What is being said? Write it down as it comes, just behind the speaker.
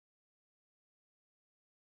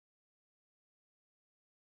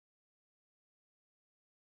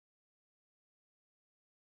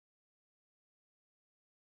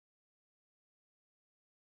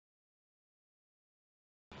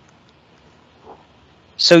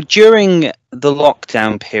So during the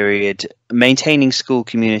lockdown period, maintaining school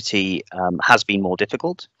community has been more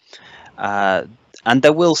difficult. Uh, and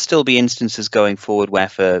there will still be instances going forward where,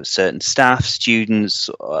 for certain staff, students,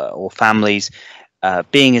 or families,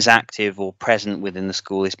 being as active or present within the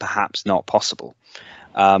school is perhaps not possible.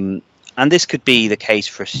 Um, and this could be the case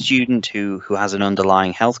for a student who has an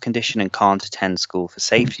underlying health condition and can't attend school for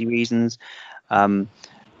safety reasons. Um,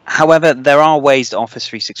 However, there are ways that Office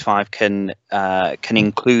 365 can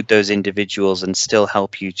include those individuals and still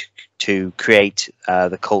help you to create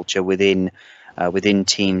the culture within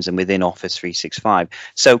Teams and within Office 365.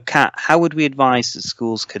 So, Kat, how would we advise that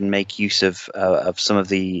schools can make use of some of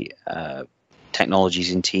the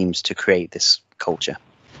technologies in Teams to create this culture?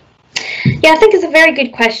 Yeah, I think it's a very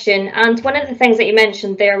good question. And one of the things that you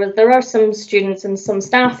mentioned there was there are some students and some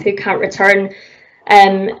staff who can't return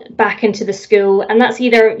back into the school, and that's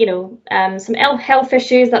either some health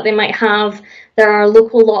issues that they might have. There are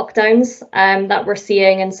local lockdowns that we're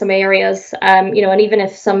seeing in some areas, and even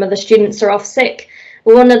if some of the students are off sick,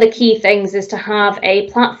 one of the key things is to have a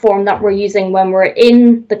platform that we're using when we're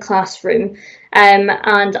in the classroom,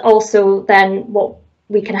 and also then what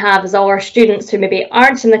we can have is all our students who maybe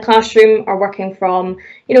aren't in the classroom are working from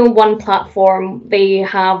one platform. They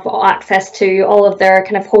have access to all of their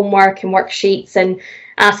kind of homework and worksheets and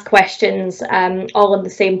ask questions all in the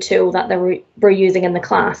same tool that we're using in the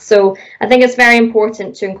class. So I think it's very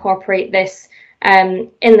important to incorporate this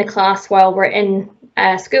in the class while we're in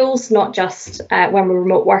schools, not just when we're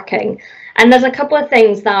remote working. And there's a couple of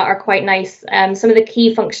things that are quite nice, some of the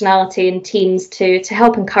key functionality in Teams to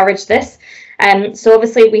help encourage this. So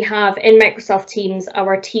obviously we have in Microsoft Teams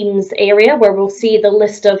our Teams area where we'll see the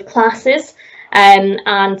list of classes and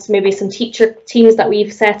maybe some teacher teams that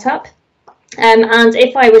we've set up. And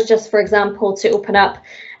if I was just, for example, to open up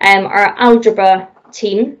our algebra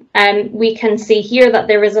team, we can see here that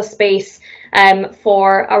there is a space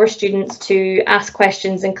for our students to ask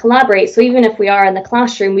questions and collaborate. So even if we are in the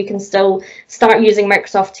classroom, we can still start using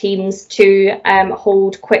Microsoft Teams to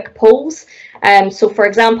hold quick polls. So for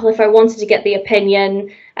example, if I wanted to get the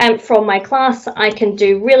opinion from my class, I can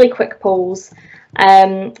do really quick polls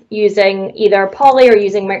using either Poly or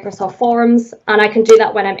using Microsoft Forums, and I can do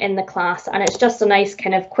that when I'm in the class, and it's just a nice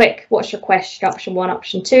kind of quick, what's your question, option 1,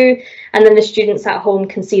 option 2, and then the students at home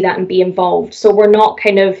can see that and be involved. So we're not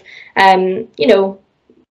kind of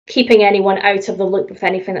keeping anyone out of the loop with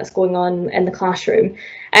anything that's going on in the classroom.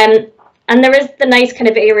 And there is the nice kind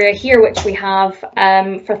of area here which we have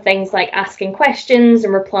for things like asking questions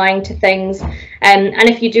and replying to things. And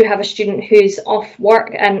if you do have a student who's off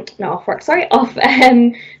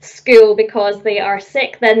school because they are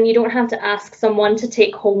sick, then you don't have to ask someone to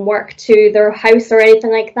take homework to their house or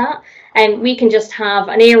anything like that. And we can just have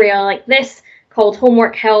an area like this called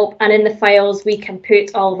homework help, and in the files we can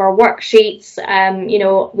put all of our worksheets.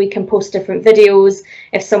 We can post different videos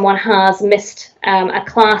if someone has missed a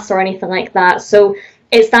class or anything like that. So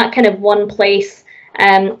it's that kind of one place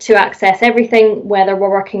to access everything, whether we're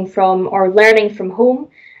working from or learning from home,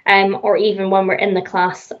 or even when we're in the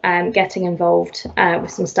class getting involved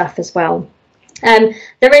with some stuff as well.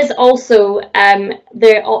 There is also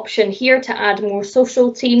the option here to add more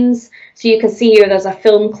social teams. So you can see here there's a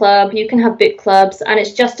film club, you can have book clubs, and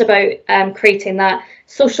it's just about creating that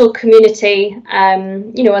social community,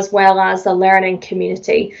 as well as a learning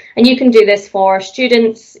community. And you can do this for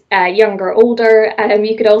students, younger, older.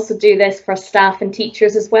 You could also do this for staff and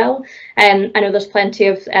teachers as well. I know there's plenty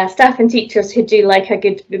of staff and teachers who do like a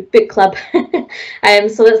good book club.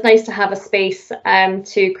 So it's nice to have a space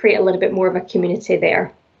to create a little bit more of a community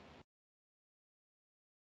there.